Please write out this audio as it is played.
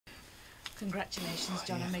Congratulations,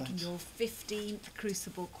 John, Yeah, on making thanks. your 15th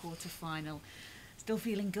Crucible quarter-final. Still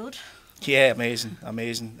feeling good? Yeah, amazing,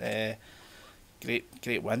 amazing.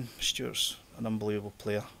 Great win. Stuart's an unbelievable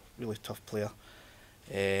player, really tough player.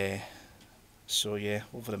 So yeah,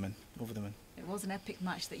 over the moon, over the moon. It was an epic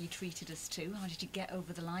match that you treated us to. How did you get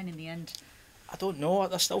over the line in the end? I don't know.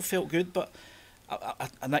 I still felt good, but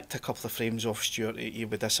I nicked a couple of frames off Stuart. He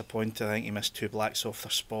was disappointed. I think he missed two blacks off their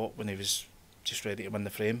spot when he was just ready to win the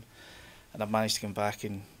frame, and I managed to come back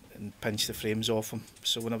and pinch the frames off him.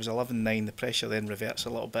 So when I was 11-9, the pressure then reverts a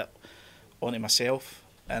little bit onto myself,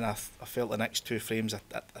 and I felt the next two frames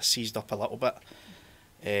I seized up a little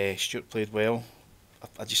bit. Stuart played well.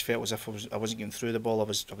 I just felt as if I wasn't getting through the ball. I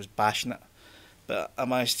was bashing it, but I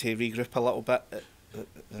managed to regroup a little bit at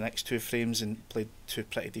the next two frames and played two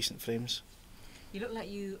pretty decent frames. You look like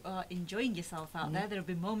you are enjoying yourself out there. There have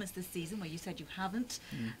been moments this season where you said you haven't.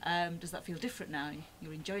 Does that feel different now?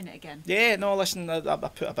 You're enjoying it again? Yeah, no, listen, I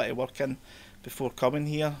put a bit of work in before coming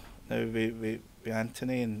here. Now with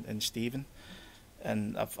Anthony and Stephen,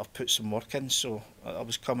 and I've put some work in, so I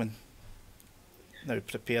was coming now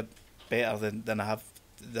prepared better than I have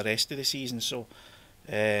the rest of the season. So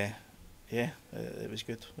yeah, it was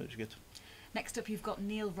good. It was good. Next up, you've got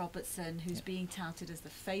Neil Robertson, who's being touted as the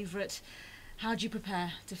favourite. How do you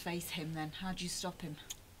prepare to face him then? How do you stop him?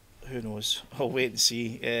 Who knows? I'll wait and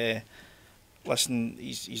see. Listen,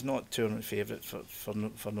 he's not tournament favourite for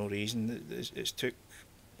no reason. It's took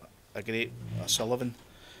a great Sullivan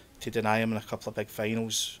to deny him in a couple of big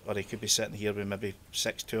finals, or he could be sitting here with maybe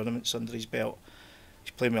 6 tournaments under his belt.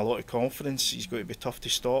 He's playing with a lot of confidence. He's going to be tough to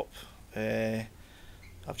stop. I've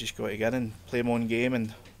just got to get in and play my own game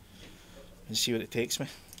and see what it takes me.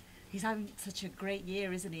 He's having such a great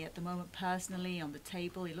year, isn't he, at the moment, personally, on the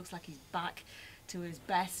table. He looks like he's back to his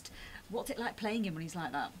best. What's it like playing him when he's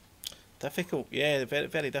like that? Difficult, yeah, very,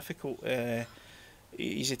 very difficult.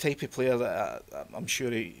 He's the type of player that I'm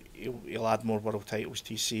sure he'll add more world titles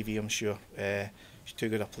to his CV, I'm sure. He's too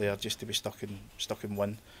good a player just to be stuck in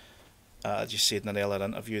one. I just said in an earlier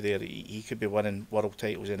interview there, he could be winning world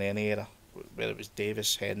titles in any era, whether it was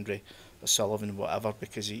Davis, Hendry, or Sullivan, whatever,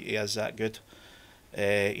 because he is that good.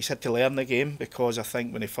 He's had to learn the game, because I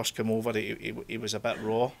think when he first came over he was a bit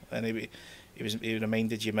raw, and he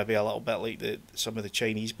reminded you maybe a little bit like some of the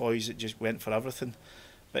Chinese boys that just went for everything.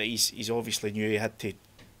 But he's obviously knew he had to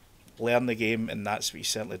learn the game, and that's what he's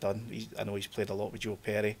certainly done. I know he's played a lot with Joe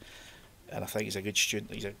Perry, and I think he's a good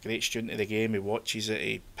student. He's a great student of the game. He watches it,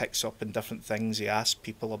 he picks up on different things, he asks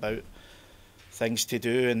people about things to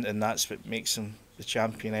do, and that's what makes him the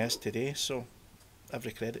champion he is today. So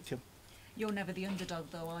every credit to him. You're never the underdog,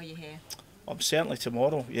 though, are you, here? I'm certainly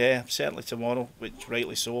tomorrow. Yeah, certainly tomorrow, which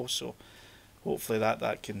rightly so. So hopefully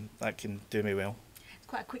that can do me well. It's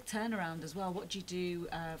quite a quick turnaround as well. What do you do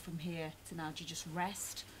from here to now? Do you just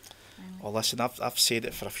rest? Well, listen, I've said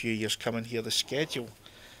it for a few years coming here. The schedule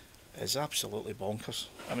is absolutely bonkers.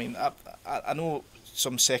 I mean, I know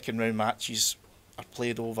some second round matches are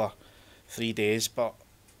played over 3 days, but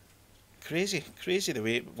crazy the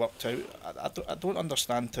way it worked out. I don't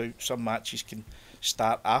understand how some matches can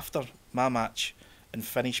start after my match and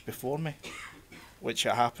finish before me, which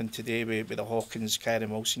it happened today with the Hawkins Kyrie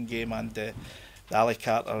Wilson game and the Ali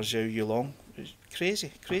Carter Zhou Yulong. It was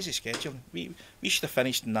crazy scheduling. We should have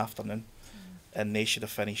finished in the afternoon, and they should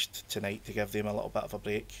have finished tonight to give them a little bit of a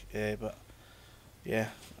break. But yeah,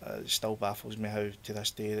 it still baffles me how to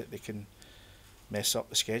this day that they can mess up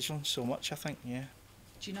the scheduling so much. I think, yeah.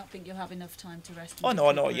 Do you not think you'll have enough time to rest? Oh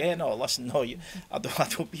no, yeah, no. Listen, no, I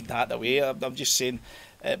don't mean that way. I'm just saying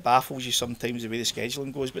it baffles you sometimes the way the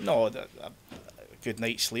scheduling goes. But no, a good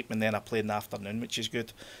night's sleep, and then I play in the afternoon, which is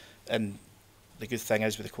good. And the good thing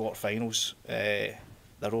is with the quarterfinals, they're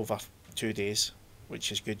over 2 days,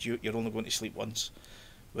 which is good. You're only going to sleep once,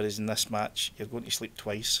 whereas in this match you're going to sleep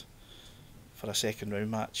twice for a second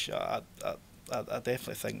round match. I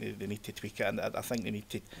definitely think they need to tweak it, and I think they need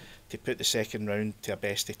to put the second round to a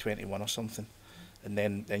best of 21 or something, and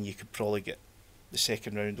then you could probably get the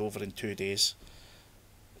second round over in 2 days.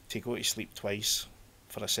 To go to sleep twice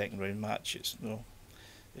for a second round match, it's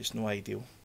no ideal.